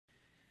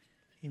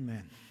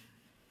Amen.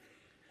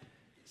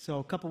 So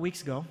a couple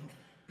weeks ago,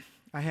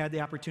 I had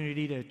the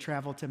opportunity to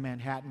travel to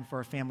Manhattan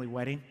for a family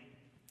wedding.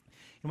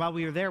 And while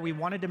we were there, we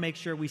wanted to make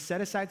sure we set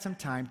aside some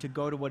time to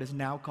go to what is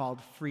now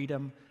called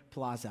Freedom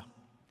Plaza.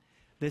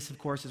 This, of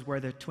course, is where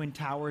the Twin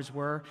Towers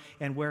were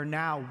and where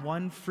now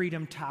one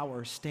Freedom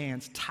Tower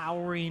stands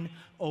towering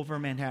over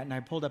Manhattan. I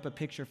pulled up a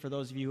picture for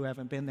those of you who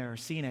haven't been there or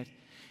seen it.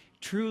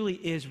 Truly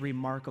is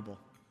remarkable.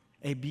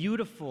 A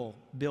beautiful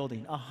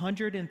building,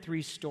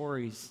 103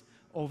 stories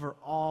over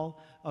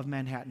all of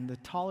Manhattan, the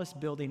tallest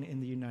building in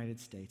the United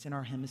States, in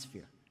our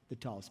hemisphere, the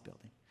tallest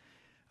building.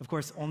 Of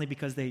course, only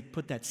because they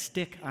put that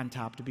stick on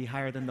top to be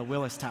higher than the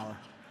Willis Tower.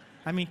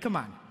 I mean, come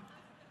on.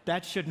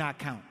 That should not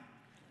count,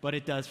 but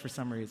it does for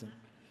some reason.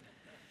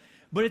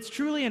 But it's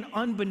truly an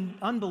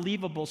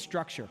unbelievable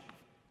structure.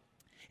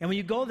 And when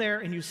you go there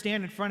and you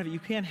stand in front of it, you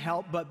can't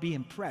help but be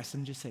impressed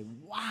and just say,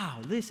 wow,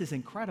 this is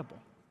incredible.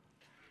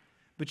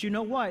 But you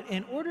know what?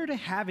 In order to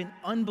have an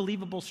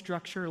unbelievable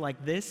structure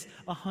like this,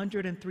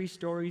 103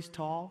 stories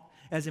tall,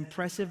 as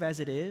impressive as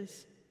it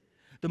is,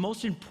 the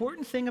most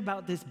important thing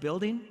about this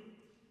building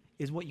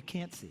is what you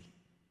can't see.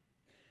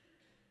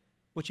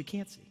 What you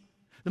can't see.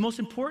 The most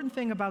important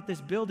thing about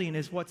this building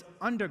is what's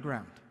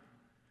underground,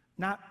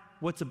 not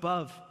what's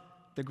above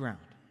the ground.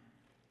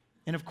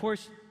 And of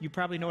course, you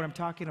probably know what I'm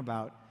talking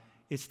about.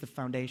 It's the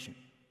foundation.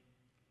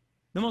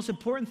 The most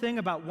important thing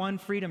about One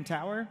Freedom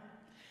Tower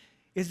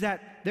is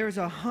that there's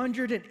a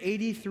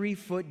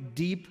 183-foot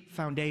deep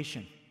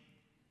foundation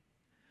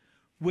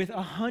with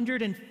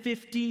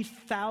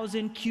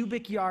 150,000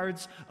 cubic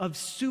yards of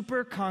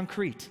super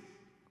concrete,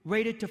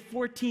 rated to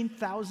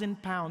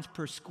 14,000 pounds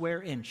per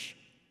square inch.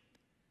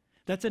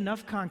 That's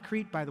enough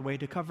concrete, by the way,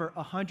 to cover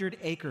 100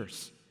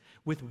 acres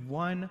with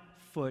 1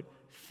 foot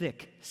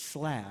thick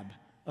slab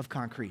of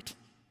concrete.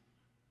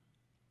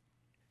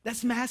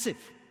 That's massive.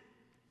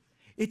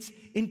 It's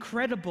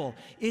incredible.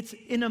 It's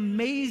an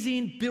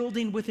amazing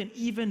building with an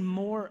even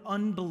more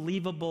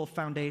unbelievable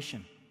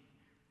foundation.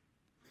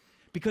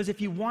 Because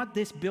if you want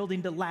this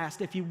building to last,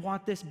 if you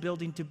want this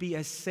building to be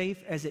as safe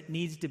as it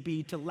needs to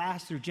be, to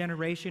last through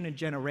generation and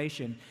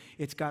generation,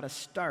 it's got to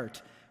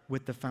start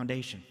with the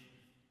foundation.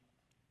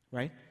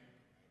 Right?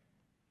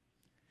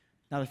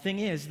 Now, the thing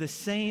is, the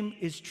same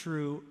is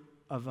true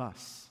of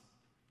us.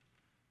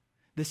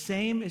 The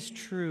same is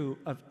true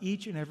of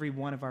each and every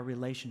one of our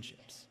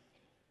relationships.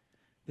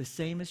 The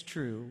same is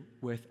true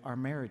with our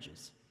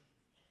marriages.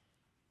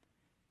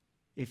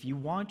 If you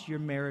want your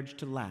marriage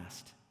to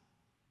last,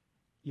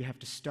 you have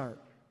to start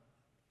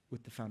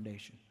with the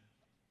foundation.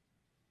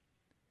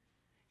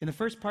 In the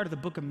first part of the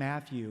book of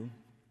Matthew,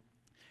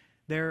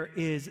 there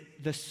is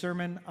the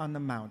Sermon on the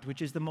Mount,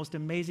 which is the most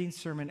amazing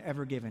sermon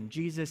ever given.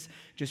 Jesus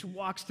just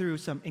walks through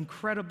some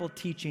incredible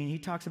teaching. He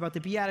talks about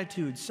the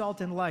Beatitudes, salt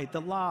and light,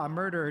 the law,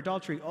 murder,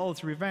 adultery,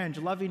 oaths, revenge,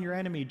 loving your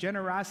enemy,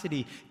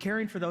 generosity,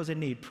 caring for those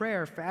in need,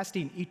 prayer,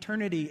 fasting,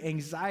 eternity,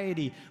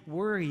 anxiety,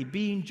 worry,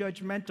 being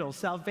judgmental,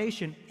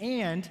 salvation,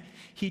 and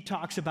he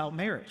talks about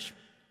marriage.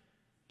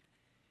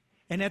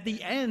 And at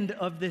the end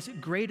of this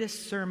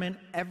greatest sermon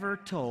ever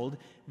told,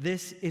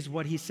 this is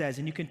what he says.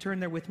 And you can turn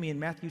there with me in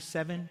Matthew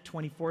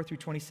 7:24 through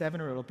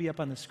 27, or it'll be up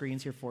on the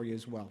screens here for you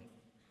as well.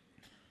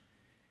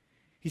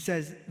 He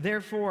says,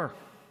 therefore,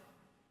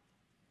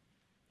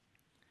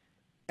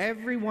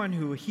 everyone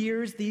who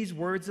hears these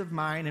words of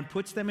mine and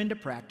puts them into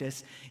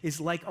practice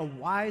is like a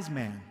wise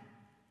man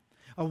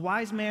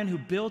who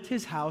built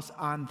his house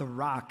on the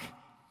rock.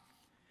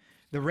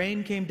 The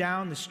rain came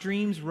down, the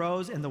streams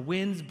rose, and the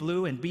winds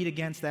blew and beat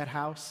against that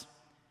house.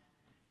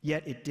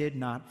 Yet it did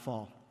not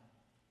fall,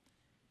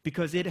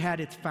 because it had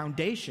its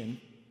foundation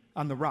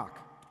on the rock.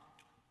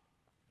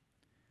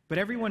 But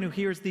everyone who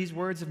hears these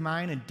words of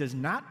mine and does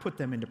not put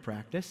them into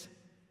practice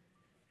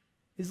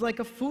is like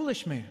a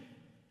foolish man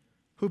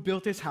who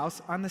built his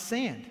house on the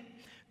sand.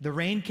 The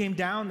rain came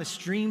down, the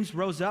streams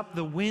rose up,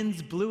 the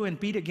winds blew and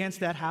beat against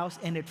that house,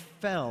 and it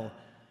fell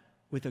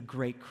with a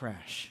great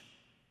crash.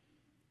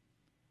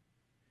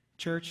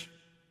 Church,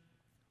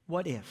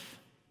 what if?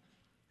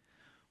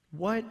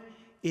 What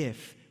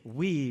if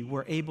we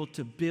were able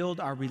to build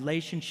our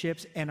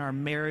relationships and our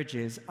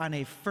marriages on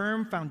a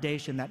firm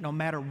foundation that no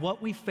matter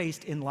what we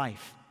faced in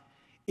life,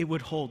 it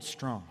would hold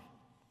strong?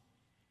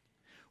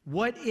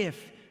 What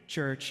if,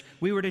 church,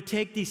 we were to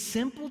take these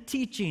simple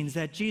teachings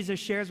that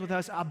Jesus shares with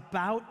us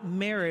about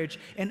marriage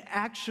and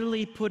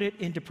actually put it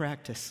into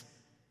practice?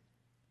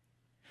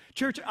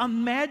 Church,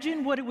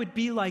 imagine what it would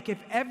be like if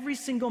every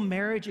single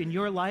marriage in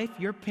your life,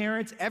 your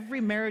parents,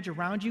 every marriage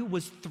around you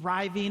was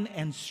thriving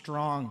and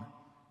strong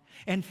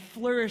and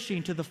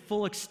flourishing to the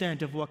full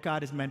extent of what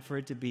God has meant for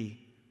it to be.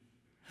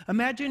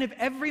 Imagine if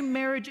every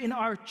marriage in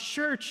our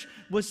church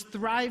was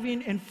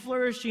thriving and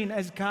flourishing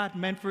as God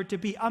meant for it to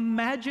be.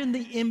 Imagine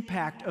the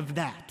impact of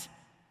that.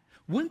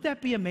 Wouldn't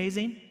that be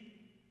amazing?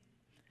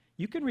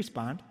 You can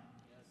respond.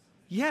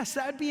 Yes,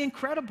 that would be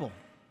incredible.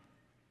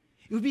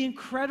 It would be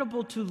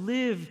incredible to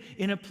live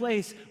in a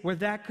place where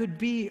that could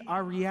be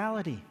our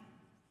reality.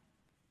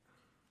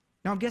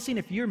 Now, I'm guessing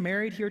if you're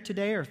married here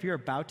today or if you're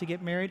about to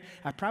get married,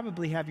 I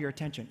probably have your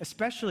attention,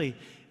 especially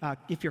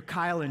if you're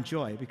Kyle and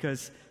Joy,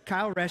 because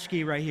Kyle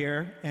Reschke right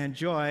here and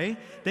Joy,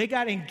 they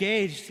got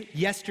engaged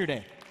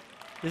yesterday.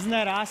 Isn't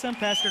that awesome,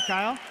 Pastor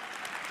Kyle?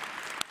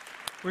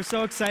 We're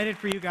so excited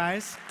for you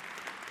guys.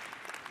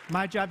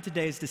 My job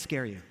today is to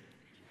scare you,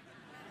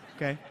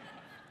 okay?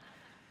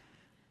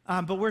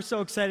 But we're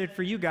so excited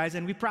for you guys,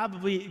 and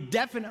we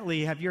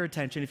definitely have your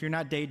attention if you're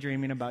not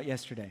daydreaming about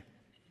yesterday.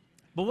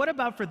 But what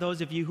about for those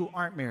of you who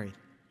aren't married?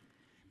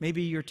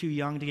 Maybe you're too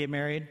young to get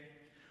married,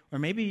 or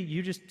maybe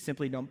you just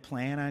simply don't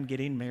plan on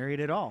getting married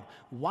at all.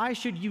 Why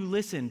should you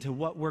listen to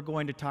what we're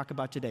going to talk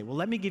about today? Well,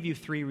 let me give you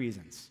 3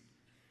 reasons.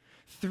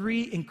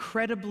 3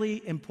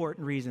 incredibly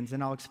important reasons,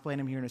 and I'll explain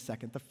them here in a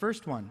second. The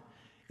first one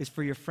is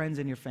for your friends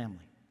and your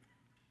family.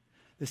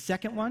 The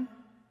second one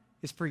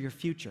is for your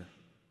future.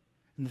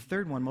 And the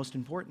third one, most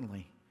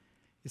importantly,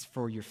 is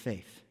for your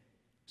faith.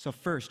 So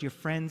first, your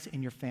friends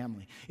and your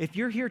family. If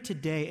you're here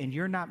today and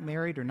you're not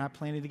married or not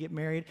planning to get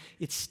married,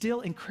 it's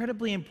still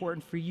incredibly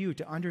important for you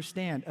to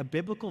understand a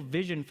biblical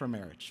vision for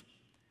marriage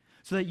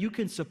so that you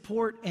can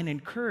support and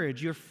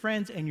encourage your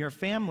friends and your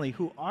family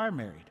who are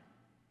married.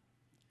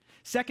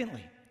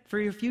 Secondly, for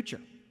your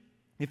future.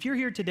 If you're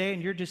here today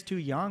and you're just too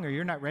young or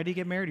you're not ready to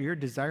get married or you're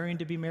desiring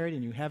to be married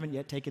and you haven't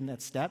yet taken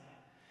that step,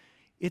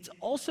 it's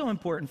also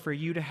important for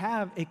you to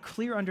have a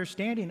clear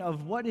understanding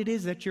of what it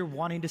is that you're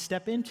wanting to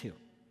step into,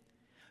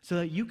 so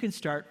that you can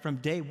start from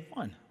day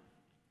one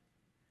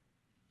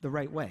the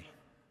right way.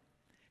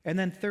 And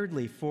then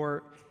thirdly,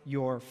 for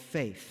your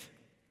faith.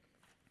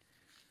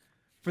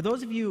 For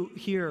those of you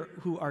here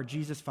who are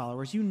Jesus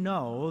followers, you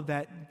know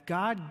that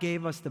God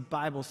gave us the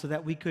Bible so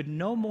that we could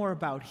know more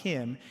about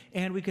Him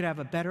and we could have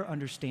a better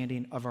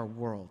understanding of our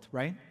world,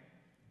 right?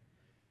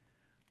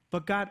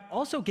 But God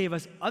also gave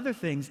us other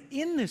things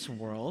in this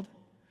world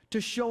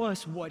to show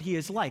us what He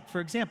is like.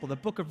 For example, the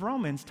book of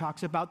Romans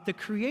talks about the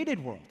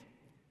created world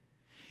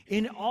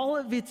in all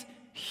of its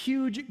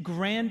huge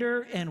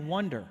grandeur and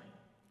wonder.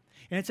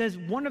 And it says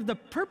one of the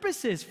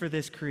purposes for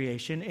this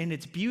creation in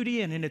its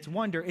beauty and in its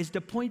wonder is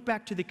to point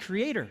back to the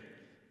Creator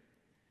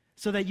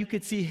so that you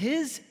could see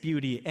His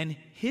beauty and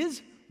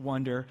His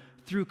wonder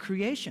through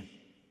creation.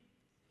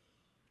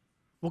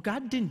 Well,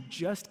 God didn't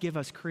just give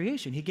us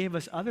creation. He gave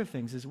us other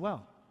things as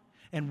well.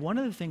 And one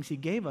of the things He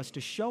gave us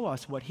to show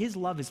us what His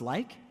love is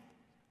like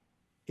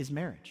is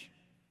marriage.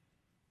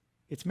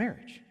 It's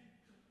marriage.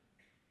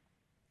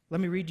 Let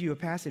me read you a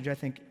passage. I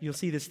think you'll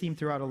see this theme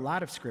throughout a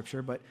lot of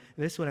Scripture, but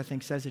this one I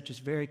think says it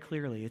just very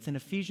clearly. It's in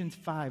Ephesians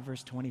 5,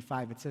 verse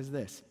 25. It says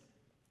this: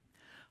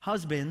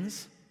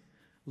 "Husbands,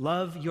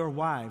 love your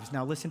wives."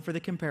 Now listen for the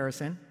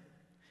comparison.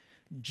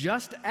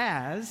 "Just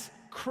as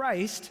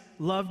Christ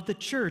loved the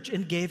church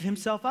and gave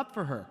Himself up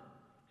for her."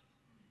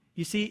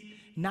 You see,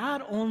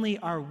 not only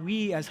are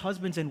we as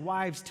husbands and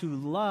wives to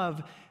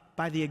love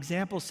by the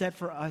example set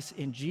for us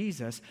in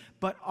Jesus,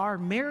 but our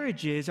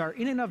marriages are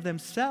in and of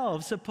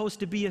themselves supposed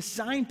to be a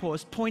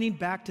signpost pointing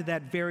back to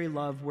that very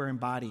love we're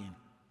embodying.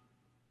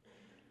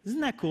 Isn't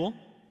that cool?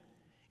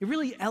 It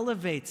really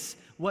elevates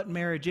what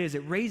marriage is.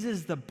 It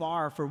raises the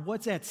bar for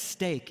what's at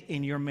stake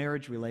in your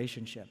marriage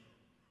relationship.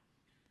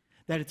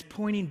 That it's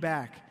pointing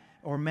back,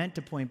 or meant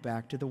to point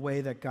back, to the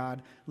way that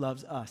God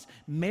loves us.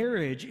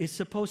 Marriage is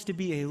supposed to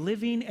be a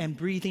living and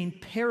breathing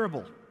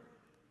parable,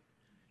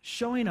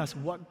 showing us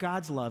what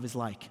God's love is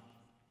like.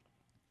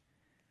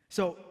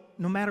 So,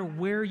 no matter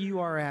where you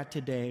are at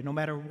today, no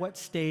matter what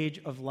stage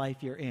of life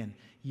you're in,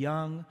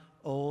 young,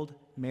 old,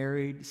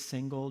 married,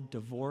 single,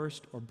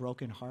 divorced, or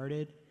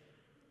brokenhearted,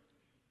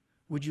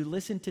 would you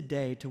listen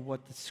today to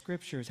what the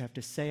Scriptures have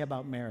to say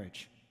about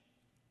marriage?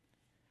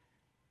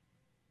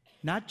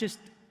 Not just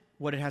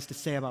what it has to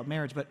say about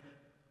marriage, but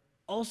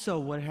also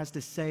what it has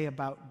to say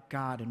about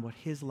God and what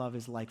His love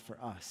is like for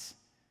us,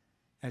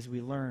 as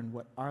we learn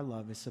what our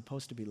love is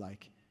supposed to be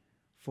like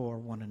for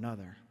one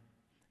another.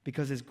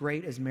 Because as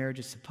great as marriage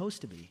is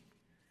supposed to be,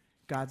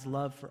 God's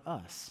love for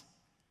us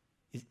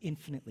is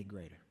infinitely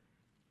greater.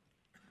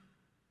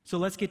 So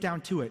let's get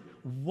down to it.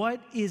 What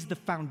is the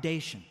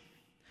foundation?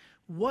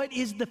 What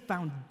is the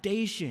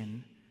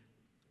foundation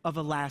of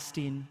a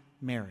lasting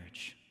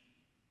marriage?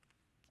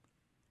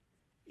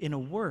 In a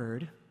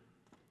word,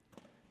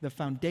 the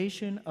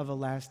foundation of a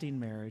lasting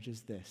marriage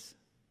is this: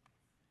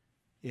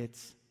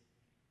 it's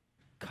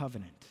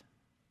covenant.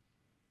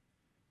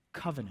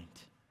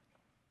 Covenant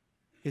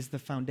is the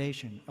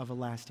foundation of a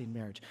lasting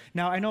marriage.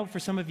 Now, I know for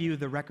some of you,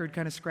 the record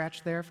kind of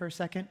scratched there for a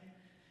second.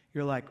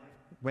 You're like,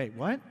 wait,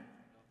 what?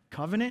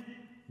 Covenant?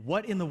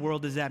 What in the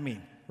world does that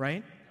mean,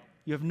 right?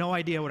 You have no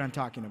idea what I'm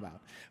talking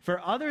about.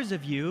 For others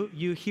of you,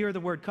 you hear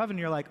the word covenant,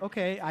 you're like,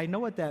 okay, I know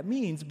what that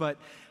means, but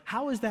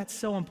how is that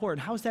so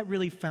important? How is that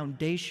really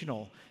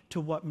foundational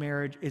to what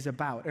marriage is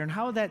about? And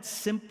how that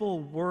simple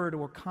word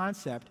or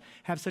concept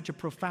have such a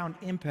profound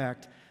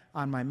impact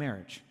on my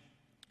marriage?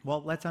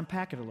 Well, let's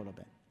unpack it a little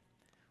bit.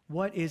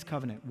 What is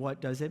covenant?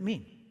 What does it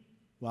mean?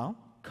 Well,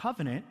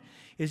 covenant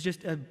is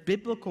just a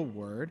biblical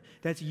word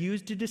that's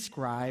used to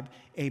describe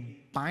a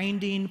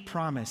binding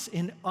promise,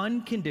 an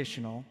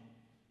unconditional,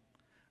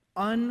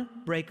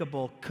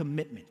 unbreakable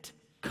commitment,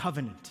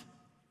 covenant.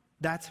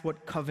 That's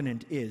what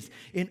covenant is.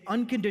 An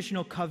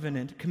unconditional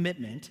covenant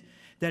commitment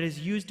that is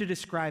used to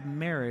describe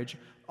marriage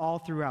all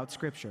throughout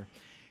Scripture.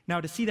 Now,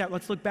 to see that,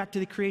 let's look back to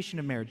the creation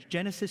of marriage.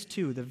 Genesis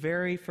 2, the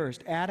very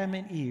first, Adam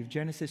and Eve,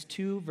 Genesis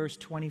 2, verse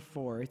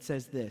 24. It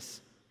says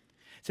this.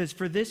 It says,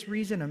 "For this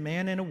reason a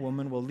man and a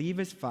woman will leave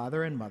his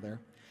father and mother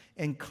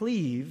and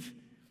cleave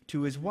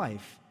to his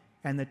wife,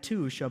 and the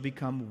two shall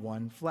become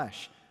one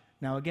flesh."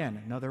 Now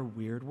again, another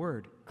weird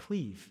word,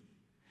 cleave.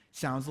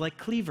 Sounds like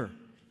cleaver.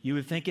 You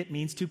would think it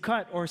means to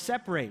cut or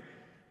separate,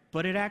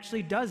 but it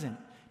actually doesn't.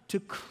 To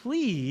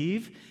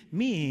cleave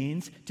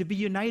means to be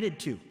united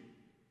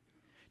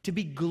to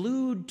be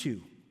glued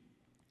to.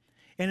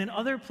 And in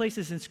other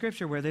places in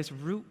Scripture where this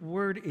root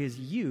word is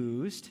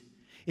used,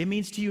 it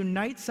means to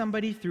unite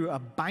somebody through a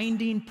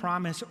binding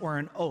promise or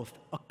an oath,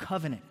 a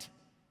covenant.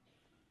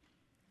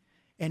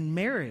 And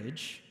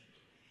marriage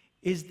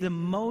is the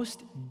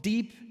most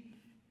deep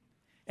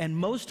and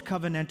most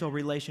covenantal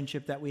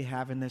relationship that we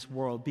have in this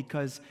world,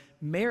 because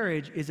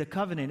marriage is a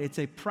covenant, it's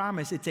a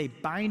promise, it's a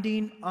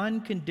binding,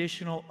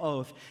 unconditional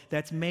oath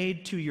that's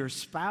made to your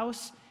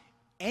spouse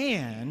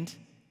and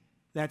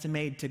that's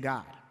made to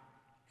God.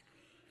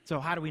 So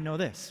how do we know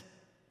this?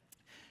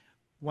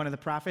 One of the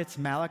prophets,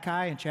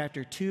 Malachi, in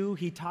chapter 2,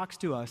 he talks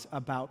to us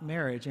about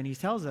marriage, and he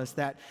tells us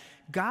that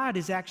God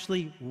is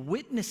actually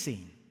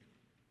witnessing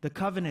the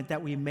covenant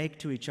that we make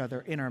to each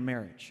other in our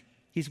marriage.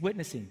 He's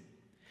witnessing.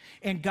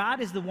 And God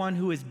is the one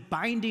who is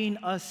binding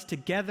us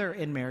together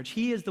in marriage.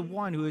 He is the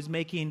one who is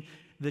making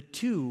the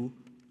two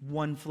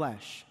one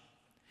flesh.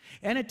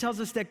 And it tells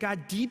us that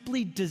God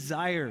deeply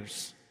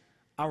desires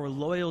our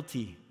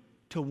loyalty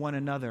to one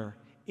another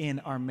in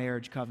our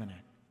marriage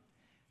covenant.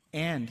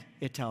 And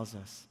it tells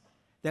us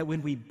that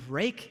when we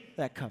break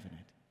that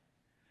covenant,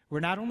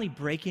 we're not only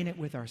breaking it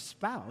with our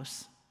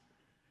spouse,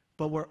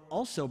 but we're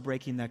also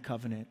breaking that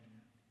covenant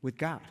with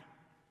God.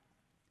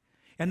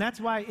 And that's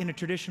why in a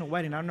traditional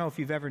wedding, I don't know if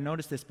you've ever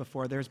noticed this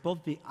before, there's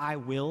both the I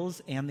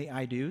wills and the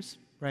I do's,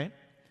 right?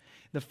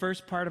 The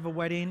first part of a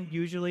wedding,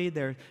 usually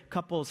they're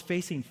couples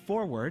facing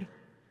forward,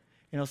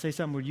 and it'll say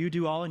something, "Will you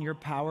do all in your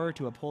power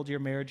to uphold your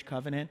marriage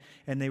covenant?"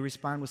 And they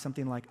respond with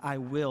something like, "I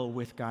will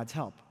with God's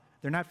help."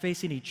 They're not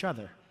facing each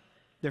other.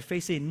 They're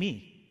facing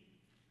me.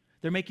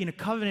 They're making a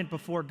covenant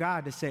before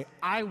God to say,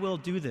 "I will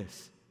do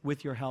this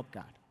with your help,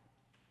 God."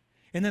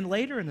 And then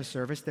later in the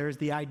service, there's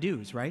the I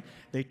do's, right?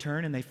 They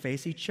turn and they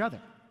face each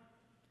other.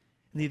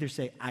 And they either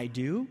say, "I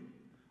do,"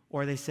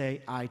 or they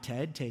say, "I,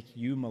 Ted, take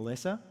you,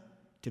 Melissa,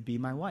 to be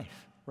my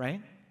wife,"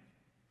 right?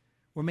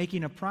 We're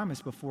making a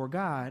promise before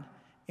God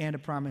and a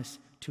promise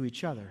to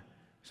each other.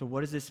 So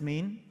what does this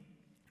mean?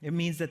 It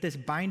means that this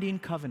binding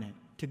covenant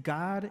to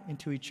God and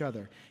to each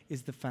other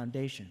is the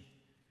foundation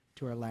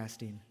to our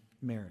lasting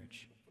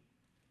marriage.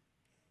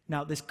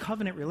 Now, this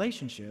covenant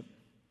relationship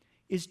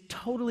is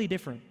totally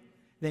different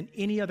than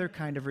any other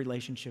kind of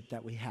relationship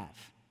that we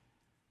have.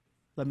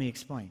 Let me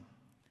explain.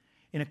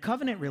 In a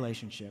covenant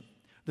relationship,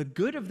 the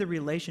good of the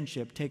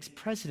relationship takes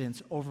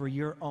precedence over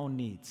your own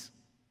needs.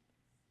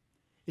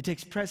 It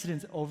takes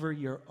precedence over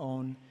your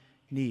own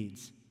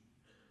needs.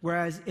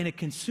 Whereas in a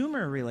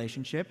consumer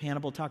relationship,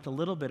 Hannibal talked a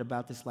little bit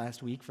about this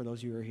last week for those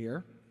of you who are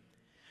here,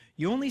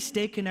 you only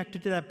stay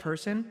connected to that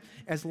person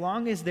as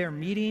long as they're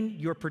meeting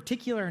your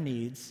particular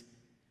needs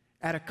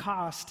at a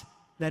cost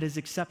that is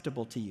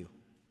acceptable to you.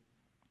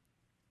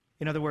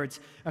 In other words,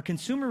 a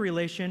consumer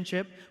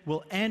relationship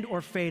will end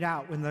or fade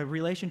out when the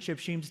relationship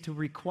seems to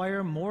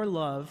require more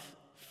love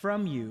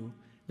from you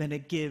than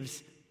it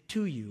gives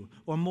to you,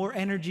 or more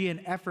energy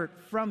and effort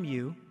from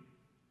you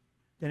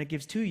than it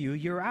gives to you.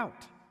 You're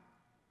out.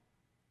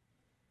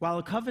 While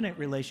a covenant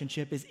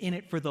relationship is in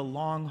it for the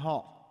long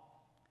haul.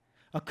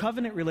 A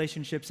covenant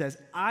relationship says,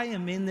 "I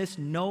am in this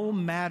no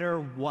matter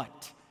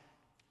what."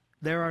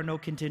 There are no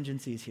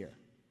contingencies here.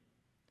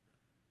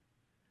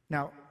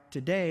 Now,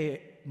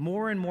 today,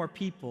 more and more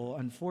people,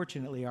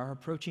 unfortunately, are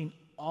approaching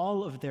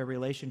all of their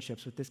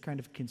relationships with this kind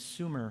of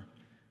consumer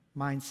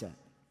mindset,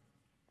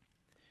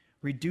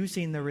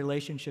 reducing the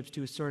relationships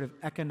to a sort of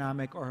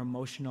economic or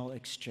emotional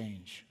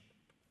exchange.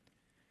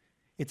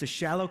 It's a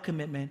shallow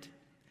commitment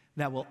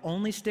that will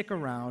only stick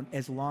around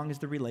as long as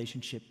the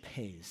relationship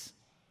pays.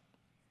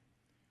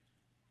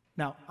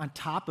 Now, on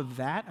top of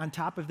that, on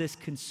top of this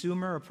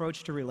consumer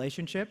approach to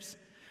relationships,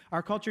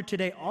 our culture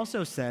today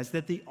also says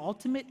that the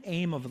ultimate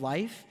aim of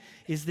life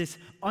is this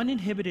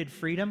uninhibited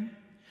freedom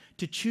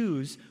to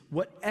choose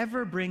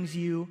whatever brings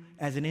you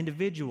as an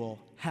individual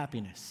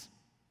happiness.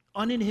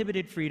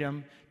 Uninhibited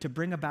freedom to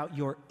bring about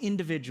your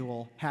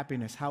individual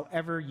happiness,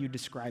 however you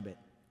describe it.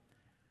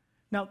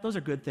 Now, those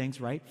are good things,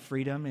 right?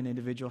 Freedom and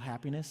individual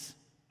happiness.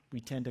 We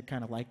tend to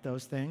kind of like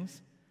those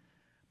things.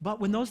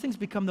 But when those things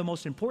become the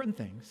most important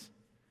things,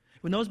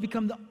 when those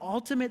become the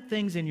ultimate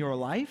things in your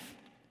life,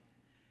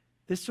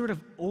 this sort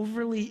of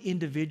overly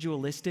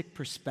individualistic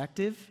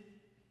perspective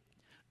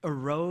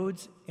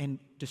erodes and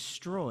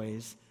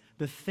destroys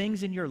the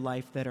things in your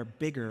life that are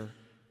bigger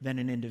than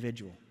an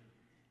individual,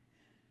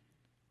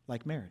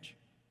 like marriage.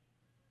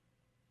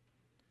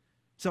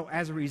 So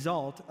as a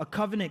result, a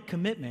covenant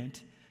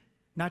commitment,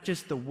 not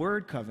just the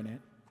word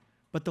covenant,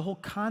 but the whole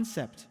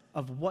concept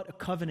of what a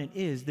covenant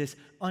is, this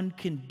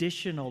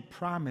unconditional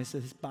promise,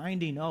 this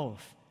binding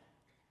oath,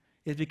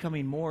 is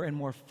becoming more and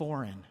more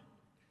foreign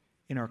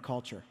in our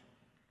culture.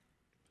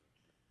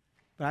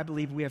 But I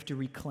believe we have to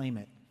reclaim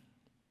it.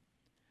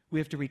 We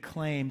have to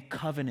reclaim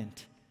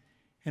covenant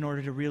in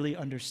order to really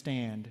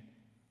understand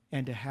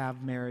and to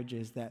have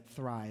marriages that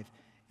thrive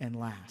and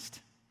last.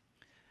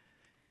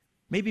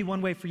 Maybe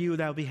one way for you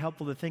that will be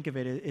helpful to think of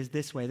it is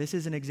this way. This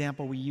is an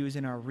example we use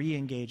in our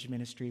Re-Engage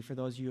ministry, for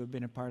those of you who have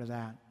been a part of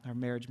that, our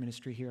marriage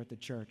ministry here at the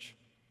church.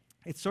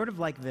 It's sort of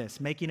like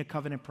this. Making a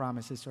covenant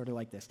promise is sort of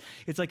like this.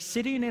 It's like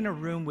sitting in a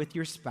room with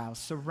your spouse,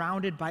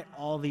 surrounded by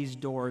all these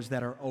doors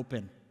that are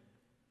open.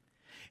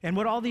 And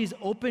what all these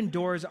open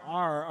doors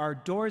are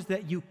doors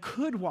that you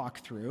could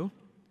walk through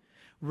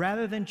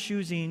rather than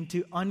choosing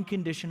to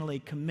unconditionally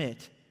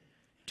commit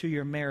to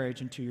your marriage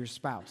and to your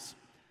spouse.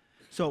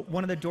 So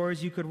one of the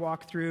doors you could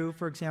walk through,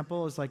 for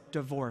example, is like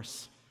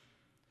divorce.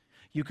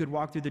 You could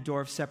walk through the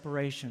door of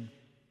separation.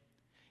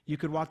 You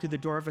could walk through the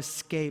door of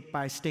escape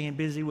by staying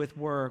busy with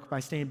work, by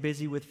staying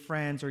busy with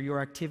friends or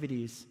your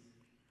activities.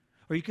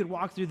 Or you could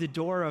walk through the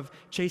door of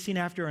chasing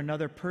after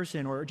another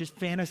person or just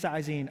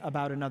fantasizing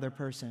about another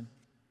person.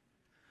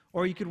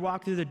 Or you could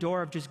walk through the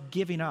door of just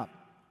giving up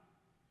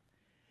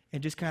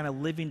and just kind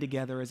of living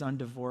together as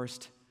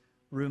undivorced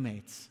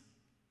roommates.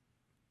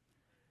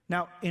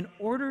 Now, in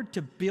order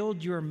to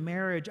build your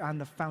marriage on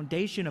the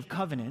foundation of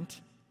covenant,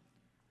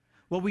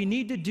 what we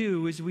need to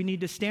do is we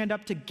need to stand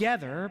up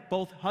together,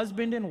 both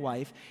husband and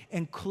wife,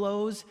 and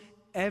close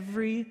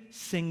every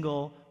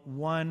single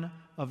one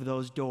of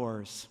those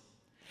doors.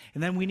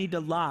 And then we need to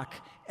lock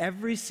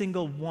every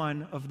single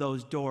one of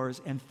those doors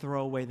and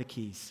throw away the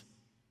keys.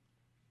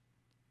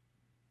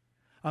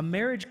 A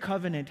marriage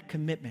covenant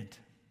commitment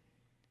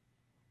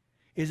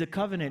is a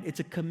covenant, it's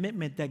a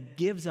commitment that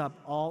gives up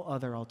all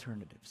other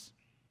alternatives.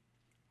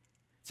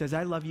 It says,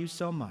 I love you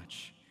so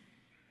much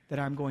that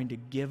I'm going to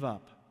give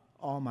up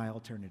all my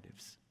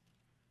alternatives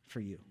for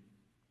you.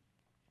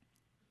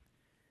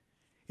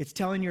 It's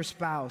telling your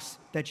spouse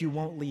that you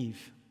won't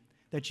leave,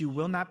 that you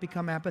will not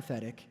become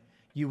apathetic,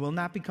 you will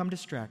not become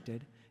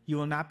distracted, you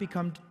will not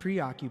become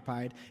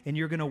preoccupied, and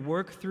you're going to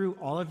work through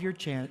all of your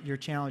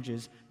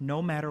challenges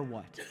no matter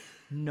what.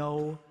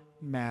 No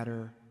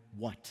matter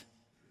what.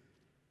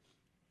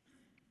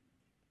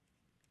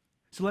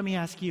 So let me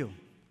ask you,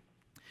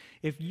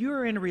 if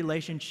you're in a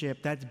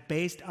relationship that's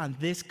based on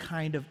this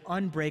kind of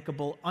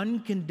unbreakable,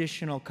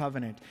 unconditional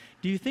covenant,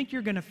 do you think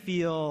you're going to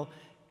feel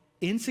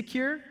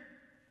insecure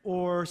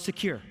or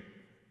secure?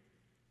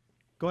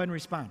 Go ahead and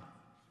respond.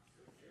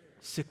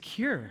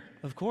 Secure,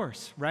 of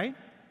course, right?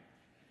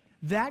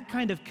 That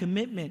kind of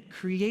commitment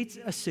creates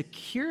a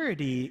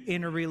security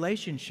in a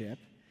relationship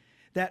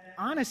that,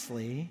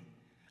 honestly,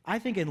 I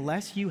think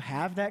unless you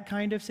have that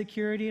kind of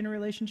security in a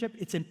relationship,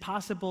 it's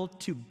impossible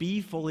to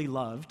be fully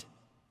loved.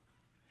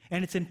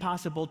 And it's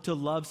impossible to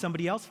love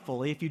somebody else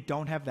fully if you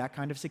don't have that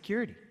kind of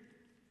security.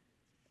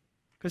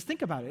 Because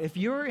think about it. If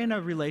you're in a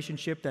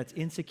relationship that's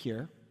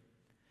insecure,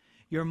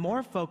 you're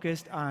more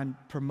focused on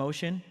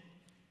promotion,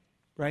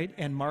 right,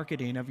 and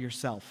marketing of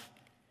yourself.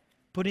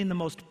 Putting the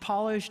most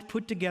polished,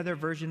 put-together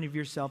version of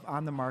yourself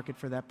on the market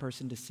for that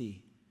person to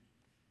see.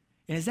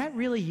 And is that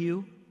really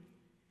you?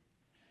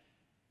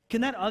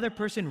 Can that other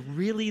person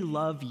really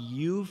love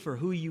you for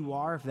who you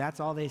are if that's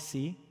all they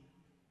see?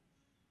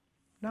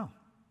 No.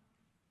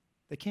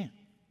 They can't.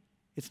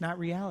 It's not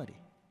reality.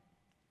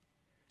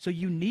 So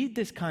you need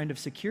this kind of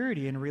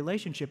security in a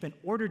relationship in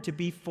order to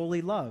be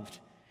fully loved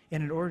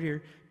and in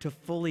order to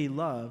fully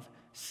love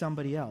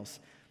somebody else.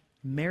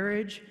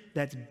 Marriage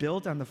that's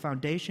built on the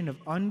foundation of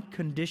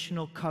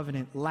unconditional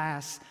covenant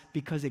lasts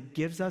because it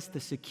gives us the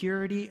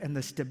security and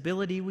the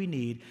stability we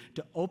need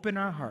to open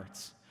our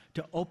hearts,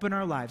 to open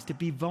our lives, to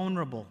be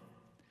vulnerable,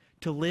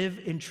 to live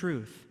in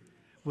truth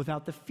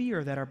without the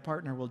fear that our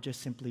partner will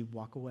just simply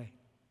walk away.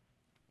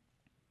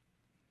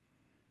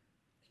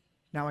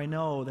 Now, I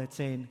know that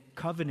saying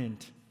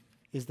covenant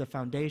is the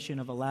foundation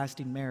of a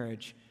lasting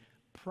marriage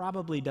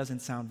probably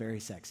doesn't sound very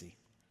sexy.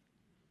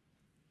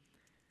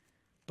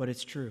 But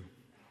it's true.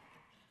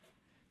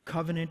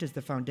 Covenant is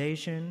the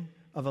foundation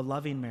of a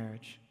loving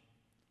marriage,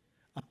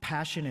 a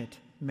passionate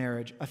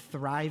marriage, a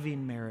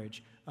thriving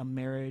marriage, a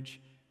marriage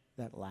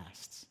that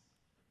lasts.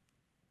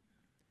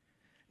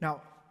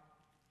 Now,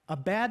 a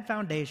bad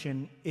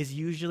foundation is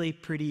usually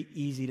pretty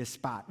easy to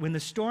spot. When the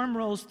storm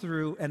rolls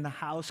through and the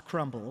house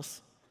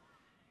crumbles,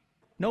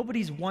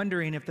 nobody's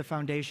wondering if the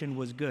foundation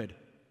was good.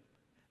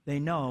 They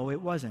know it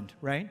wasn't,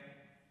 right?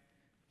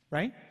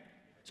 Right?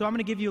 So I'm going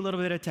to give you a little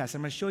bit of a test.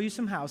 I'm going to show you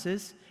some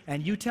houses,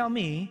 and you tell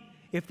me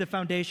if the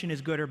foundation is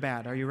good or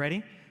bad. Are you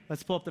ready?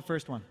 Let's pull up the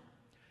first one.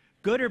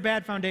 Good or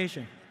bad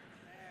foundation?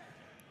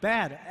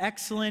 Bad.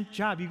 Excellent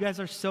job. You guys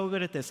are so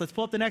good at this. Let's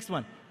pull up the next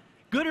one.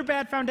 Good or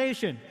bad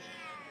foundation?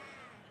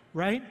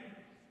 Right?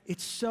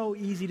 It's so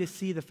easy to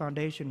see the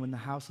foundation when the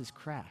house is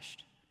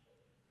crashed.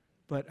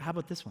 But how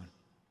about this one?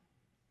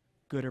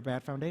 Good or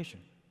bad foundation?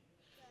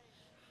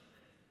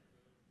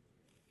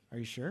 Are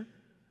you sure?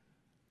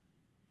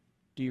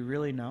 Do you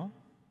really know?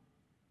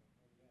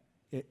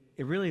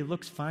 It really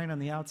looks fine on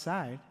the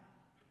outside,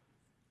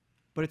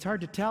 but it's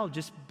hard to tell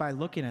just by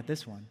looking at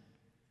this one.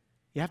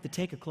 You have to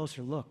take a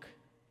closer look.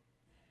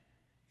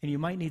 And you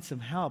might need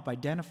some help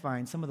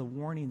identifying some of the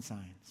warning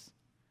signs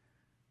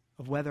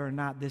of whether or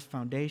not this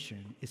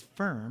foundation is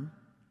firm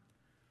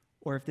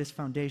or if this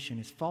foundation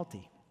is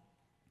faulty.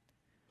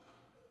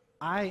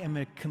 I am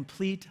a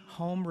complete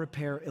home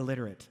repair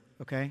illiterate,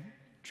 okay?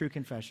 True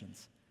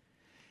confessions.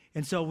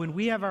 And so when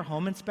we have our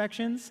home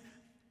inspections,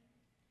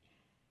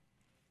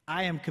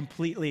 I am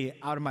completely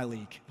out of my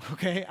league,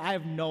 okay? I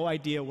have no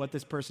idea what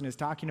this person is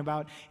talking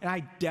about, and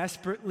I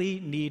desperately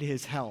need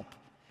his help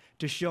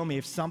to show me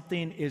if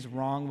something is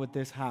wrong with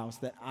this house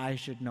that I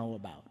should know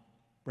about,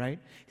 right?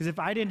 Because if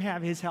I didn't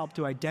have his help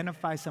to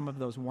identify some of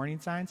those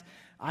warning signs,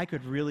 I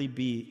could really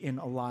be in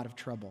a lot of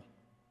trouble.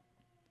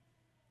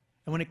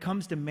 And when it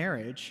comes to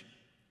marriage,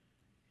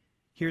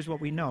 here's what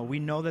we know. We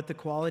know that the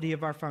quality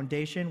of our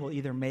foundation will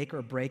either make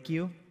or break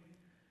you.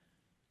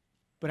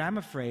 But I'm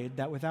afraid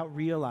that without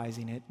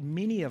realizing it,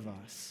 many of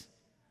us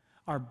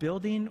are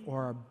building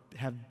or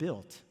have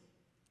built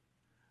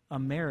a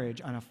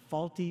marriage on a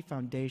faulty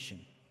foundation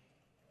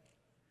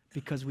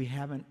because we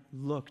haven't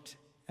looked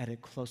at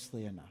it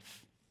closely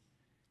enough.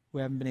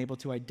 We haven't been able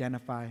to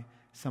identify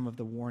some of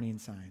the warning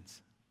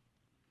signs.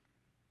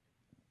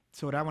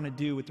 So what I want to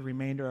do with the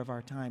remainder of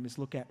our time is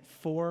look at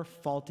 4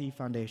 faulty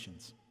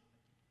foundations.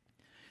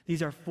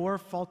 These are 4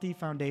 faulty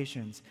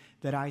foundations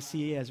that I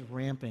see as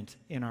rampant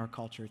in our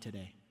culture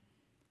today.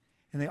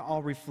 And they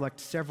all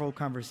reflect several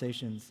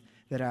conversations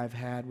that I've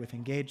had with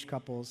engaged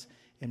couples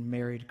and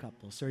married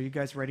couples. So are you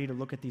guys ready to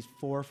look at these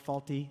 4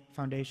 faulty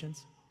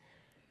foundations?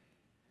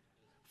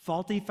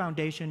 Faulty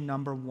foundation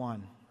number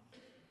 1.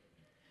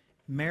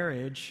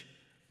 Marriage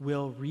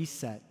will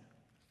reset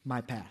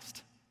my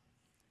past.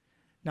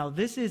 Now,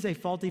 this is a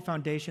faulty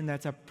foundation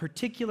that's a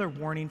particular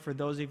warning for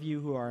those of you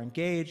who are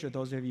engaged or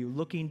those of you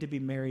looking to be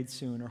married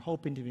soon or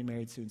hoping to be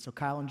married soon. So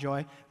Kyle and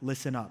Joy,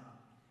 listen up,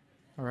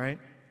 all right?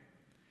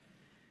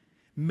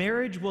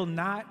 Marriage will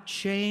not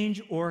change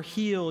or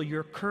heal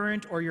your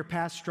current or your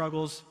past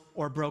struggles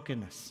or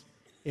brokenness.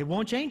 It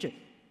won't change it.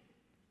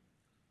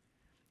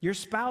 Your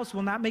spouse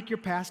will not make your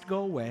past go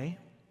away,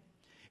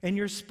 and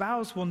your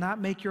spouse will not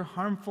make your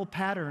harmful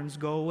patterns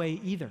go away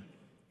either.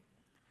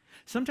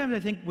 Sometimes I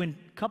think when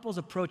couples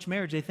approach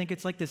marriage, they think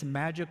it's like this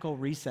magical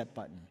reset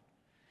button.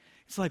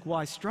 It's like, well,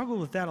 I struggled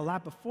with that a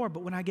lot before,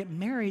 but when I get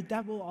married,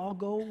 that will all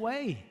go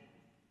away.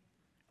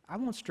 I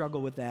won't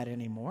struggle with that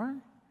anymore.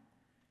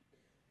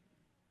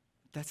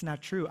 That's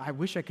not true. I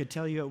wish I could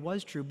tell you it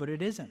was true, but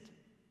it isn't.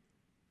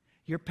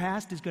 Your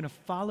past is going to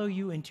follow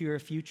you into your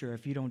future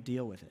if you don't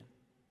deal with it.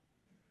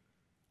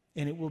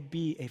 And it will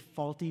be a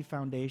faulty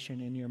foundation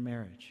in your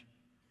marriage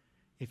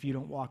if you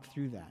don't walk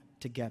through that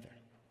together.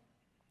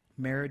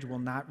 Marriage will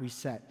not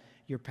reset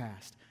your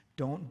past.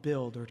 Don't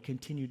build or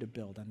continue to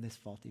build on this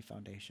faulty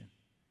foundation.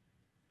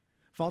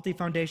 Faulty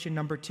foundation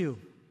number 2.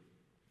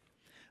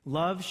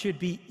 Love should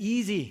be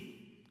easy,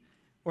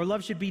 or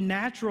love should be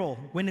natural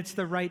when it's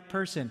the right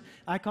person.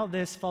 I call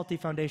this faulty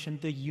foundation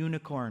the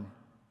unicorn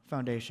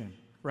foundation,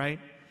 right?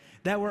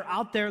 That we're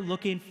out there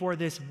looking for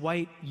this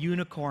white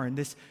unicorn,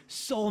 this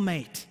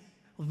soulmate,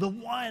 the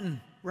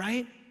one,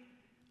 right?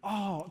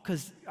 Oh,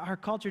 because our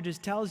culture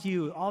just tells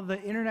you, all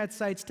the internet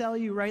sites tell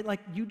you, right? Like,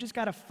 you just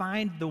got to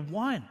find the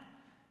one.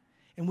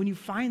 And when you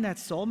find that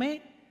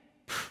soulmate,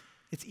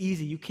 it's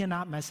easy. You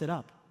cannot mess it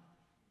up.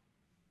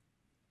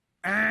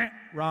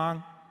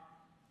 Wrong.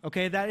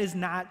 Okay, that is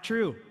not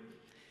true.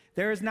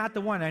 There is not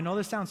the one. I know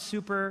this sounds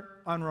super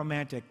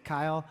unromantic.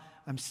 Kyle,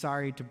 I'm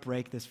sorry to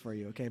break this for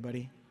you, okay,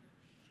 buddy?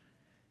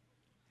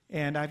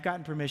 And I've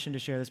gotten permission to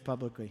share this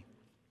publicly.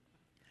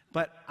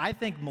 But I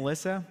think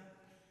Melissa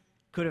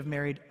could have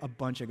married a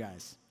bunch of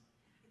guys.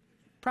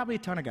 Probably a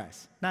ton of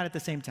guys. Not at the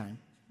same time,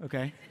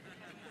 okay?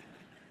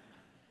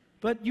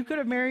 But you could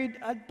have married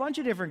a bunch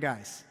of different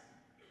guys.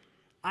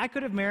 I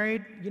could have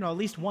married, at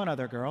least one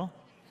other girl,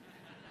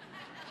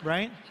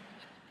 right?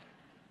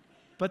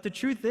 But the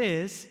truth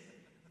is,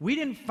 we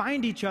didn't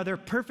find each other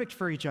perfect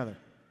for each other.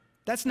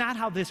 That's not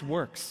how this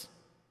works.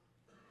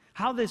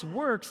 How this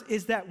works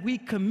is that we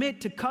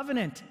commit to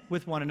covenant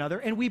with one another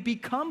and we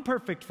become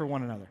perfect for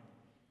one another.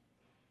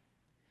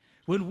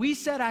 When we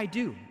said I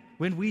do,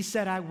 when we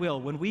said I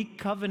will, when we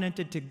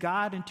covenanted to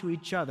God and to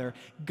each other,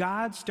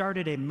 God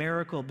started a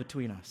miracle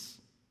between us,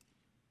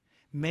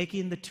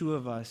 making the two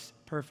of us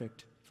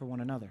perfect for one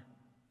another.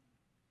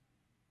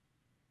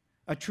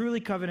 A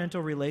truly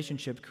covenantal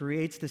relationship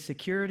creates the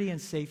security and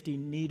safety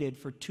needed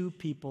for two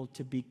people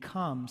to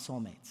become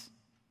soulmates.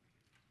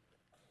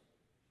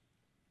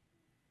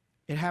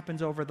 It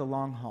happens over the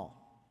long haul.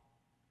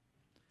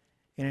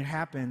 And it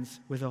happens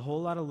with a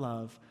whole lot of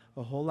love,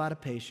 a whole lot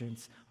of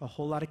patience, a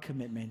whole lot of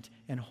commitment,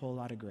 and a whole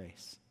lot of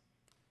grace.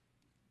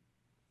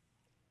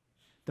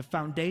 The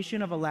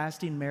foundation of a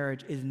lasting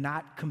marriage is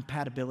not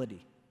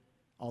compatibility,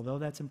 although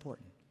that's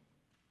important.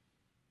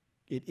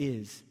 It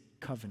is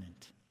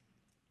covenant.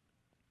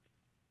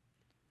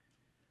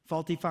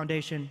 Faulty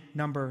foundation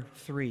number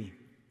 3.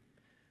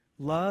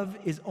 Love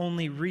is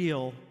only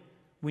real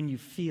when you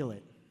feel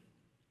it.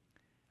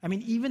 I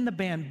mean, even the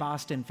band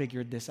Boston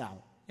figured this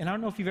out. And I don't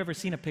know if you've ever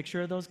seen a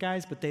picture of those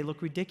guys, but they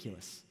look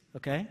ridiculous,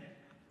 okay?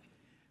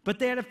 But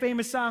they had a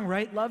famous song,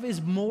 right? Love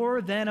is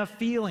more than a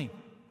feeling.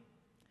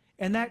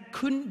 And that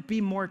couldn't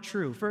be more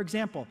true. For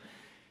example,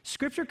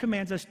 Scripture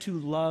commands us to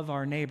love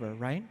our neighbor,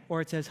 right? Or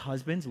it says,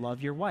 husbands,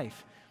 love your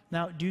wife.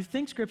 Now, do you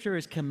think Scripture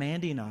is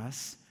commanding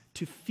us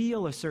to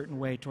feel a certain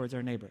way towards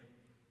our neighbor?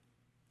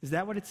 Is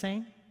that what it's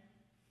saying?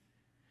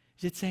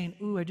 Is it saying,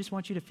 ooh, I just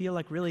want you to feel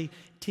like really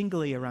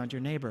tingly around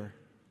your neighbor?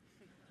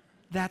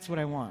 That's what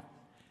I want.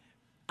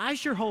 I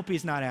sure hope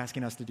he's not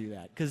asking us to do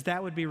that, because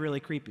that would be really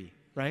creepy,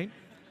 right?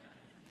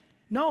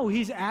 No,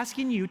 he's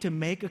asking you to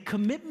make a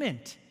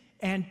commitment,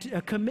 and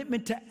a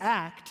commitment to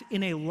act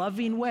in a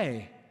loving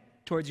way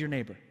towards your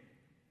neighbor.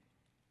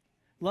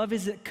 Love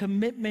is a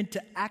commitment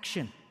to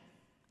action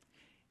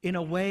in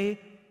a way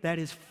that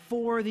is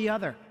for the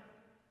other,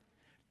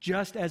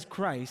 just as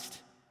Christ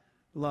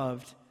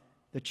loved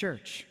the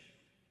church.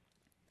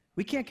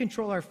 We can't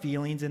control our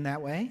feelings in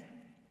that way.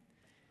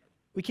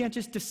 We can't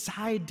just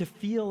decide to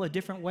feel a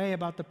different way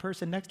about the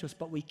person next to us,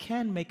 but we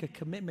can make a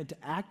commitment to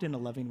act in a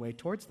loving way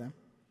towards them.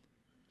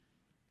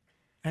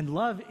 And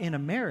love in a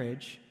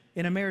marriage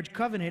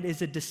covenant,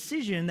 is a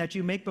decision that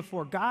you make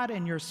before God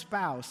and your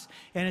spouse.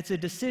 And it's a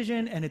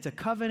decision and it's a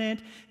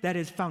covenant that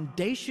is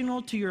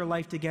foundational to your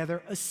life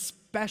together,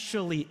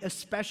 especially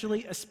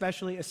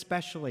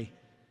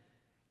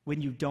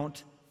when you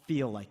don't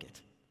feel like it.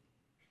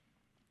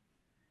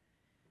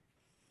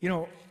 You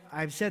know,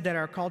 I've said that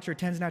our culture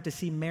tends not to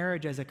see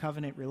marriage as a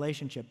covenant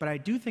relationship, but I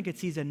do think it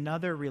sees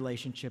another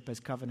relationship as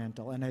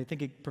covenantal, and I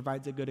think it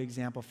provides a good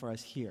example for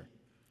us here.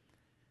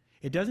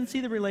 It doesn't see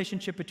the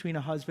relationship between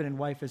a husband and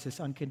wife as this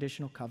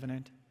unconditional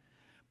covenant,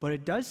 but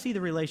it does see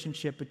the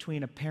relationship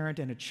between a parent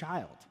and a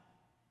child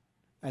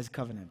as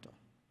covenantal.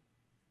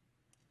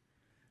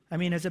 I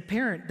mean, as a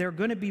parent, there are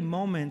going to be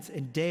moments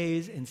and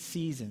days and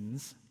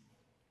seasons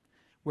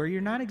where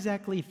you're not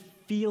exactly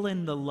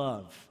feeling the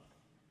love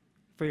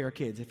for your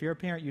kids. If you're a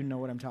parent, you know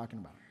what I'm talking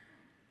about.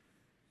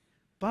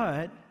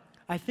 But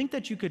I think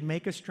that you could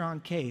make a strong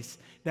case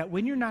that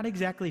when you're not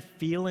exactly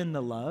feeling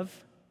the love,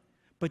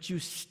 but you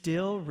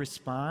still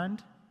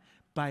respond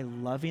by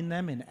loving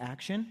them in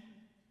action,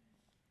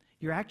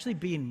 you're actually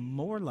being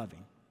more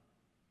loving.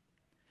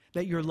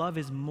 That your love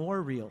is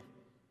more real.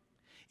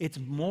 It's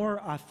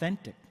more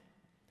authentic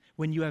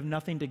when you have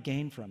nothing to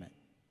gain from it.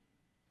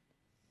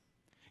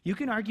 You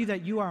can argue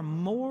that you are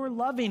more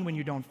loving when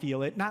you don't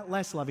feel it, not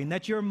less loving.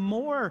 That you're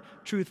more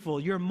truthful,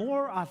 you're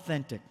more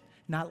authentic,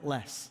 not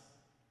less.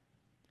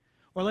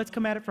 Or let's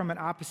come at it from an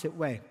opposite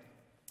way.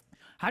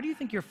 How do you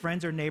think your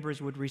friends or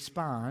neighbors would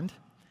respond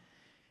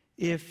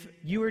if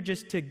you were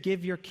just to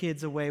give your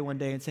kids away one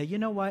day and say, you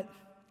know what?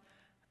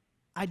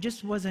 I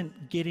just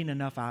wasn't getting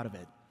enough out of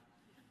it.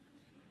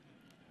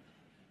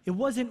 It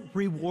wasn't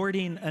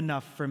rewarding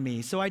enough for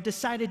me, so I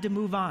decided to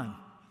move on.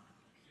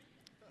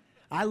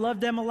 I loved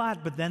them a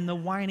lot, but then the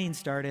whining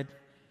started.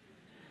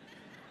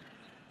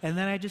 And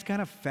then I just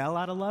kind of fell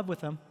out of love with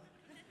them.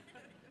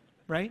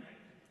 Right?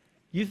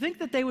 You think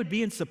that they would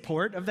be in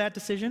support of that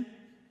decision?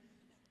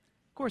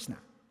 Of course not.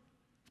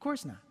 Of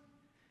course not.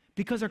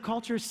 Because our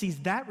culture sees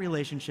that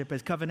relationship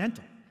as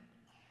covenantal.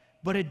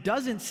 But it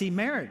doesn't see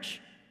marriage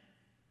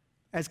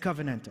as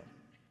covenantal.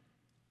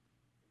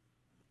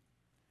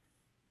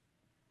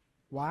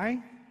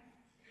 Why?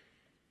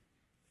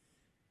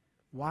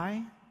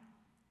 Why?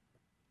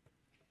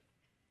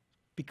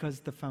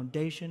 Because the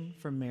foundation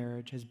for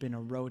marriage has been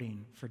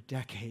eroding for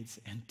decades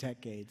and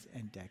decades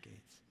and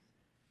decades.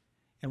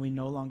 And we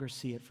no longer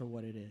see it for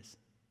what it is.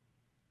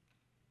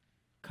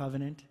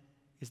 Covenant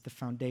is the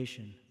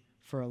foundation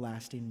for a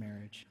lasting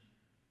marriage.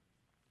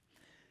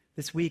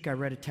 This week I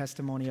read a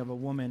testimony of a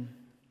woman.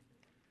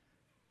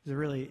 It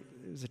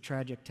was a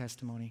tragic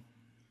testimony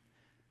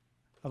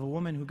of a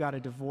woman who got a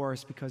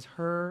divorce because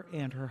her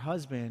and her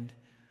husband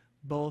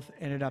both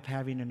ended up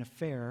having an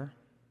affair,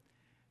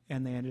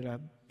 and they ended up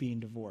being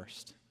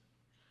divorced.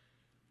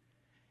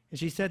 And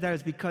she said that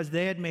was because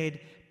they had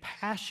made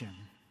passion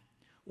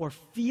or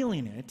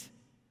feeling it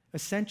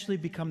essentially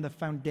become the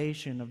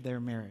foundation of their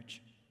marriage.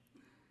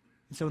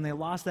 And so when they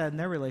lost that in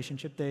their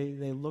relationship,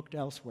 they looked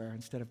elsewhere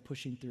instead of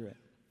pushing through it.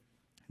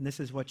 And this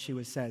is what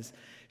she says,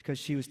 because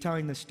she was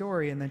telling the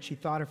story and then she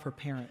thought of her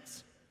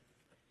parents.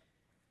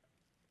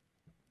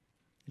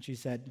 And she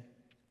said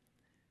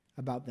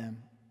about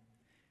them,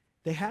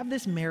 they have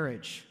this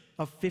marriage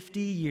of 50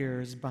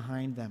 years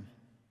behind them.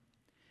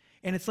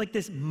 And it's like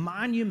this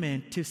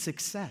monument to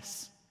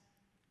success.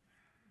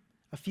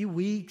 A few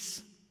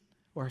weeks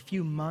or a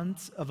few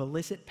months of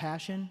illicit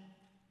passion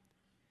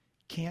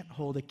can't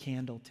hold a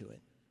candle to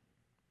it.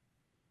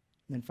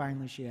 And then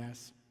finally she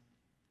asks,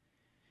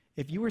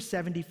 if you were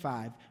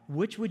 75,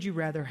 which would you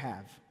rather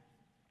have?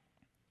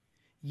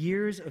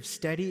 Years of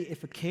steady,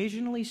 if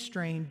occasionally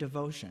strained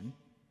devotion,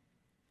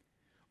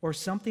 or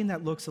something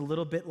that looks a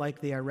little bit like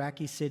the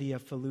Iraqi city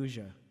of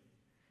Fallujah,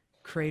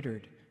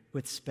 cratered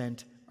with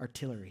spent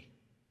artillery.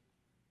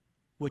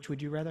 Which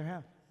would you rather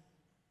have?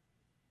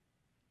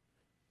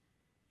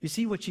 You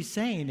see, what she's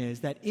saying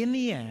is that in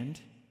the end,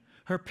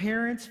 her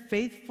parents'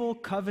 faithful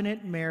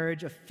covenant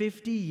marriage of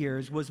 50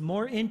 years was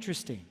more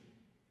interesting,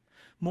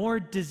 more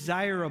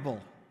desirable,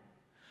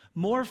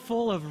 more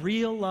full of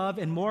real love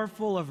and more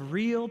full of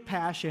real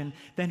passion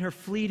than her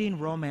fleeting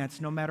romance,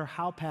 no matter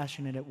how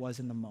passionate it was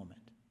in the moment.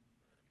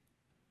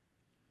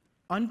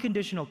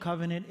 Unconditional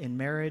covenant in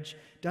marriage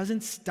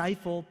doesn't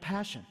stifle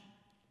passion.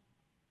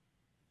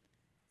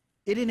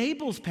 It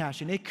enables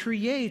passion. It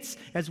creates,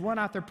 as one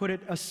author put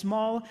it, a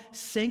small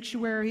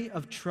sanctuary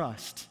of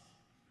trust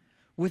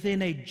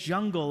within a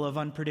jungle of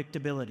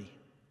unpredictability.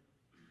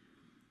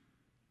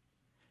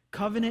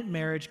 Covenant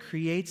marriage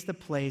creates the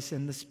place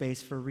and the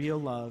space for real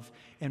love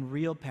and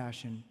real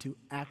passion to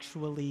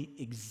actually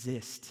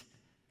exist,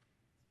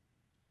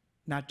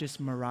 not just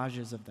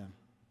mirages of them.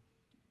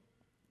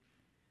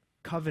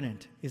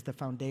 Covenant is the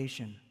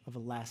foundation of a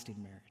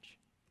lasting marriage.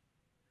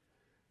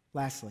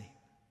 Lastly,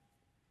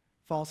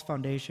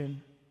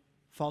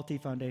 faulty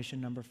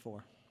foundation number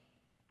 4.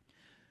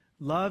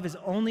 Love is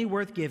only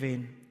worth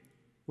giving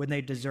when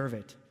they deserve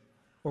it,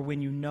 or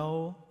when you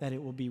know that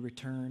it will be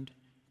returned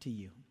to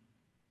you.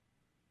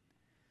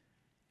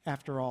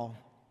 After all,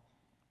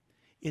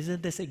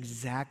 isn't this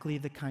exactly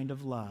the kind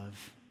of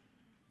love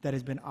that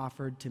has been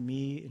offered to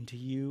me and to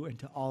you and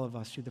to all of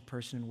us through the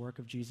person and work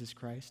of Jesus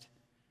Christ?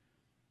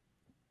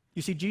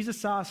 You see, Jesus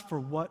saw us for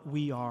what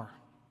we are: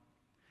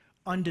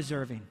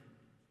 undeserving,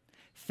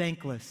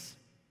 thankless,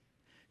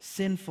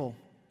 sinful,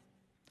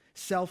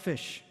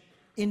 selfish,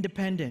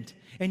 independent.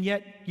 And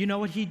yet, you know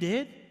what he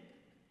did?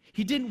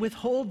 He didn't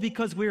withhold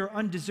because we were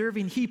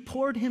undeserving. He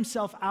poured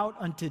himself out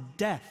unto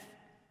death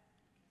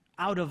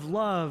out of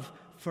love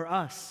for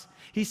us.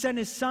 He sent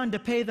his son to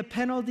pay the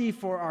penalty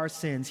for our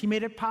sins. He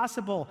made it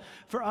possible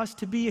for us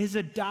to be his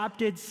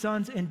adopted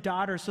sons and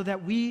daughters so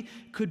that we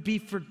could be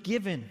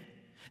forgiven,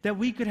 that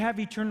we could have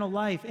eternal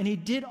life. And he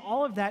did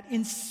all of that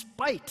in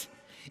spite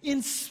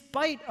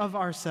of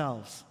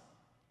ourselves.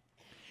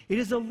 It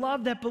is a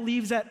love that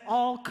believes at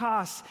all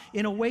costs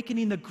in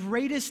awakening the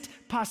greatest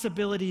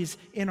possibilities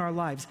in our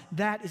lives.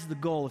 That is the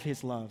goal of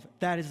his love.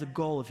 That is the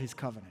goal of his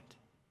covenant.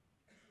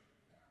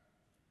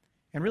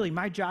 And really,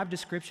 my job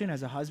description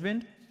as a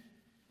husband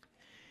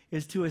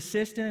is to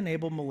assist and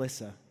enable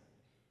Melissa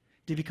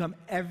to become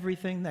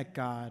everything that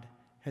God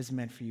has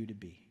meant for you to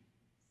be,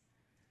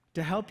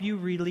 to help you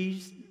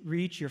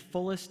reach your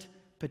fullest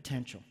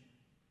potential,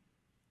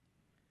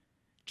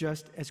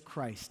 just as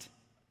Christ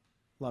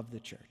loved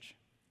the church.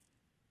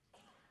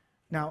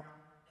 Now,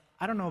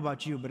 I don't know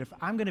about you, but if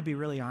I'm going to be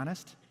really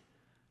honest,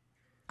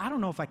 I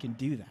don't know if I can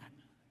do that.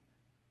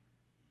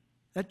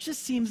 That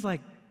just seems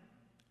like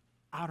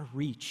out of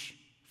reach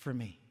for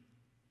me.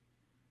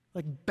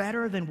 Like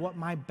better than what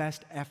my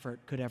best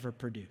effort could ever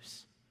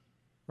produce.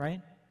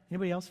 Right?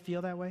 Anybody else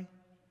feel that way?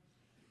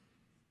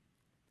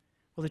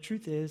 Well, the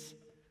truth is,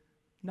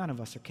 none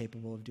of us are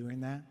capable of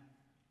doing that.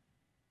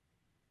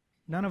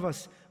 None of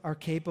us are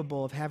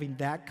capable of having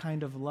that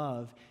kind of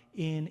love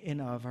in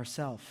and of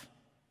ourselves.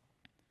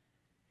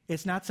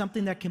 It's not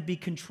something that can be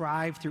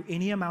contrived through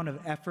any amount of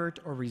effort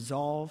or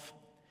resolve.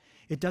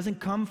 It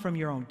doesn't come from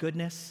your own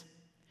goodness.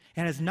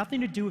 It has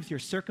nothing to do with your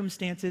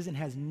circumstances and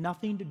has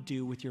nothing to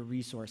do with your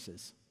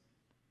resources.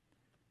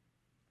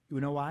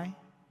 You know why?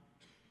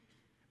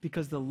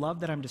 Because the love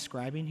that I'm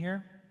describing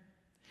here,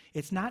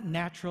 it's not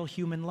natural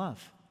human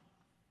love.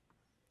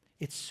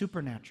 It's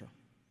supernatural.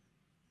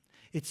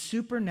 It's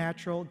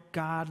supernatural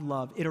God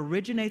love. It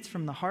originates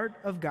from the heart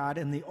of God,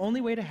 and the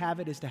only way to have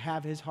it is to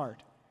have his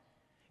heart.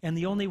 And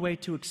the only way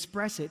to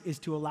express it is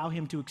to allow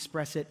him to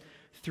express it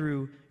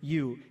through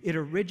you. It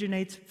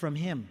originates from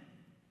him.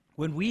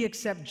 When we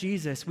accept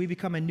Jesus, we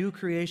become a new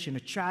creation, a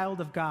child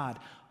of God,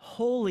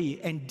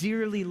 holy and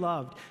dearly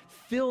loved,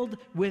 filled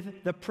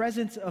with the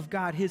presence of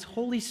God, his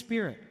Holy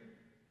Spirit.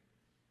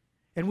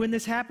 And when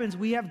this happens,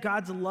 we have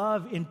God's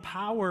love and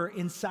power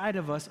inside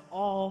of us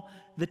all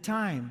the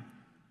time.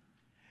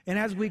 And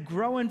as we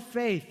grow in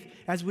faith,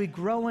 as we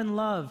grow in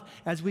love,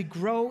 as we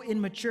grow in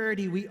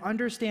maturity, we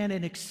understand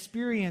and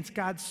experience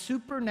God's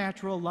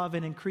supernatural love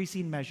in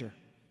increasing measure.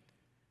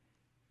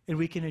 And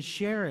we can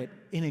share it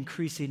in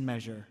increasing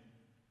measure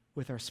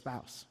with our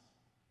spouse.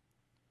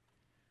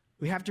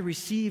 We have to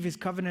receive his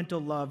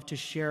covenantal love to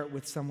share it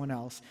with someone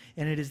else.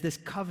 And it is this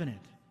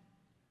covenant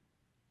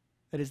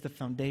that is the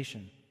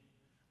foundation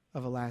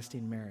of a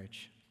lasting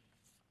marriage.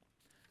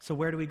 So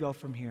where do we go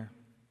from here?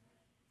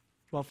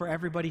 Well, for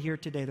everybody here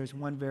today, there's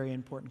one very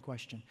important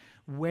question.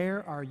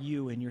 Where are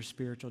you in your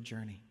spiritual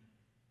journey?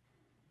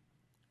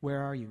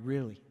 Where are you,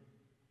 really?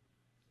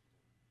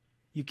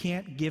 You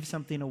can't give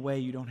something away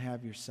you don't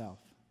have yourself.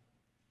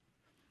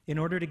 In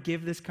order to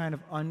give this kind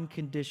of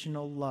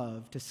unconditional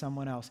love to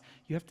someone else,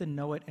 you have to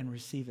know it and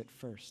receive it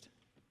first.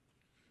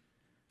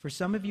 For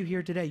some of you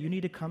here today, you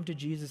need to come to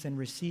Jesus and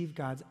receive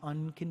God's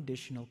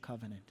unconditional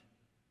covenant,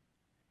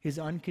 his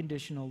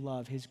unconditional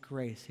love, his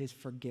grace, his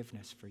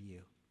forgiveness for you.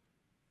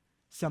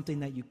 Something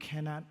that you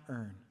cannot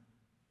earn,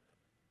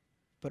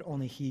 but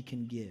only he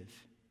can give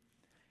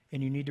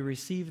And you need to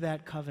receive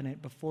that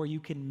covenant before you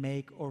can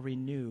make or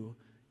renew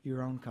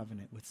your own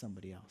covenant with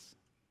somebody else.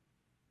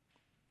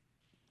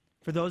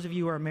 For those of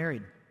you who are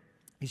married,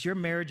 is your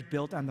marriage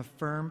built on the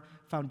firm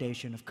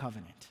foundation of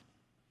covenant?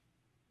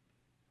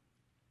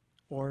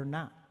 Or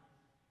not?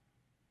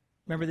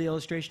 Remember the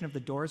illustration of the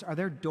doors? Are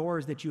there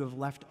doors that you have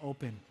left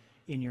open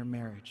in your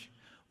marriage?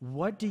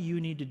 What do you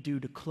need to do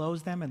to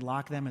close them and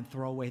lock them and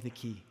throw away the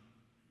key?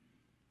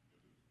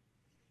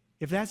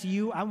 If that's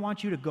you, I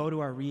want you to go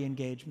to our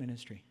Re-Engage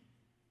ministry.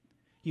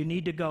 You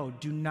need to go.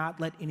 Do not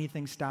let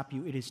anything stop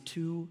you. It is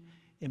too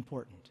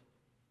important.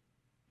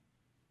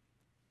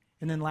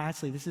 And then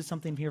lastly, this is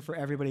something here for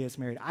everybody that's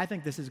married. I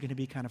think this is going to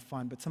be kind of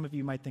fun, but some of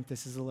you might think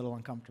this is a little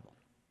uncomfortable.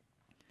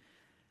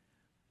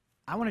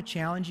 I want to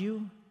challenge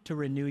you to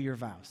renew your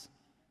vows.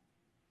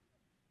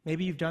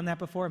 Maybe you've done that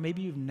before,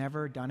 maybe you've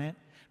never done it,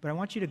 but I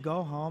want you to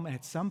go home and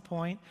at some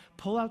point,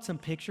 pull out some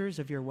pictures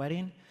of your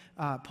wedding,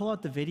 pull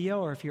out the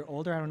video, or if you're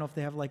older, I don't know if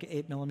they have like an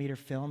 8mm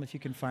film, if you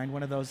can find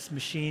one of those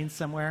machines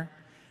somewhere.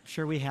 I'm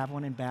sure we have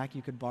one in back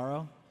you could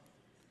borrow.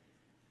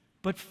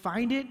 But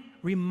find it,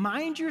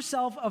 remind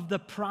yourself of the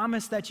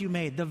promise that you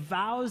made, the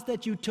vows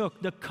that you took,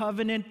 the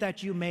covenant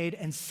that you made,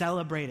 and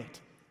celebrate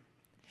it.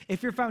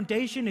 If your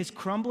foundation is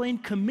crumbling,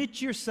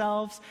 commit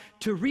yourselves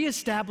to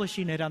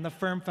reestablishing it on the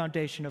firm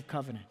foundation of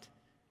covenant.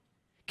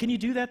 Can you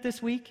do that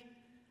this week?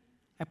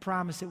 I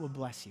promise it will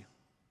bless you.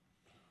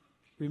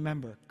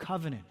 Remember,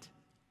 covenant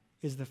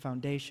is the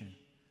foundation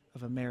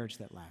of a marriage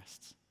that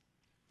lasts.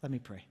 Let me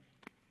pray.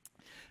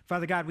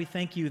 Father God, we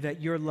thank you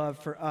that your love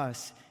for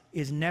us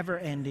is never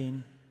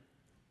ending,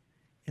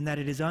 and that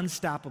it is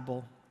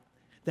unstoppable,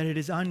 that it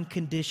is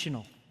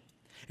unconditional,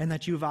 and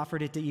that you've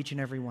offered it to each and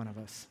every one of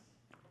us.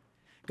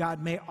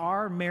 God, may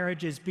our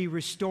marriages be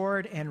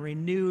restored and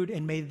renewed,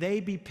 and may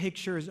they be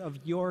pictures of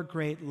your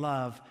great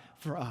love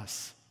for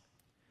us.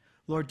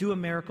 Lord, do a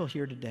miracle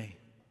here today.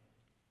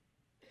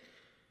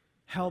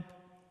 Help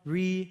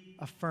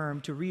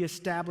reaffirm, to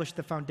reestablish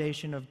the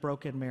foundation of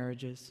broken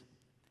marriages,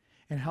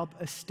 and help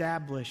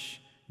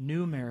establish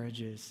new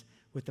marriages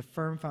with the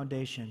firm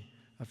foundation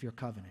of your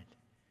covenant.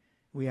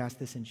 We ask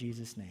this in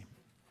Jesus' name.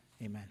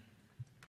 Amen.